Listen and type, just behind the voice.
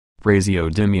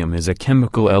Praseodymium is a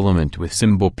chemical element with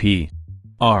symbol P,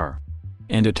 R,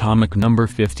 and atomic number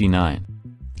 59.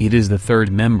 It is the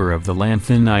third member of the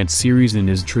lanthanide series and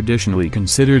is traditionally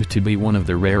considered to be one of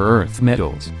the rare earth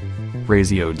metals.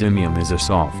 Praseodymium is a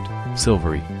soft,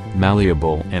 silvery,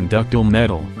 malleable and ductile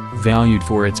metal, valued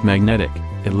for its magnetic,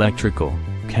 electrical,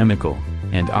 chemical,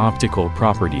 and optical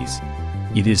properties.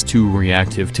 It is too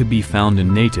reactive to be found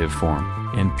in native form,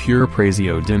 and pure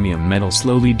praseodymium metal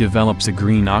slowly develops a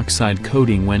green oxide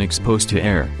coating when exposed to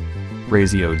air.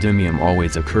 Praseodymium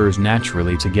always occurs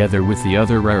naturally together with the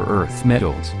other rare earth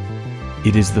metals.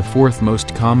 It is the fourth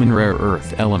most common rare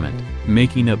earth element,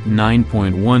 making up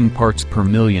 9.1 parts per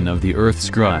million of the Earth's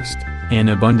crust, an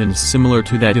abundance similar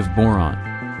to that of boron.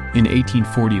 In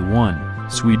 1841,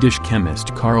 Swedish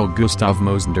chemist Carl Gustav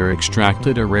Mosander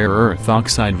extracted a rare earth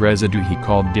oxide residue he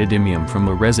called didymium from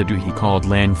a residue he called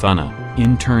lanthana,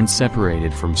 in turn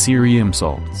separated from cerium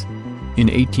salts. In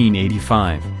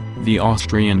 1885, the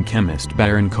Austrian chemist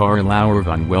Baron Karl Auer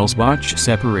von Welsbach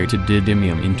separated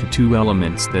didymium into two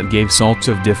elements that gave salts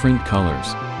of different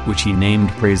colors, which he named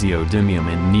praseodymium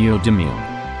and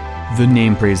neodymium. The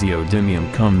name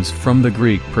praseodymium comes from the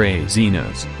Greek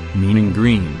prasinos, meaning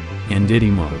green, and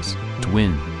didymos,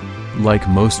 twin. Like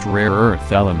most rare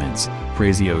earth elements,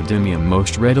 praseodymium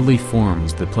most readily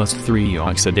forms the +3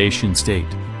 oxidation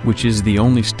state, which is the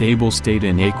only stable state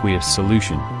in aqueous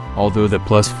solution, although the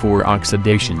 +4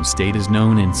 oxidation state is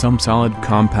known in some solid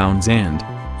compounds and,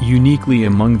 uniquely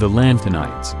among the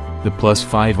lanthanides, the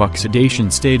 +5 oxidation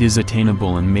state is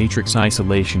attainable in matrix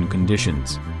isolation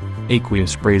conditions.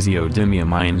 Aqueous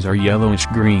praseodymium ions are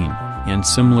yellowish-green, and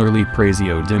similarly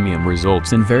praseodymium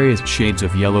results in various shades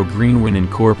of yellow-green when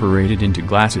incorporated into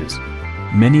glasses.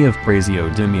 Many of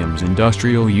praseodymium's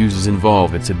industrial uses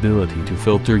involve its ability to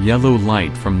filter yellow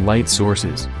light from light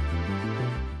sources,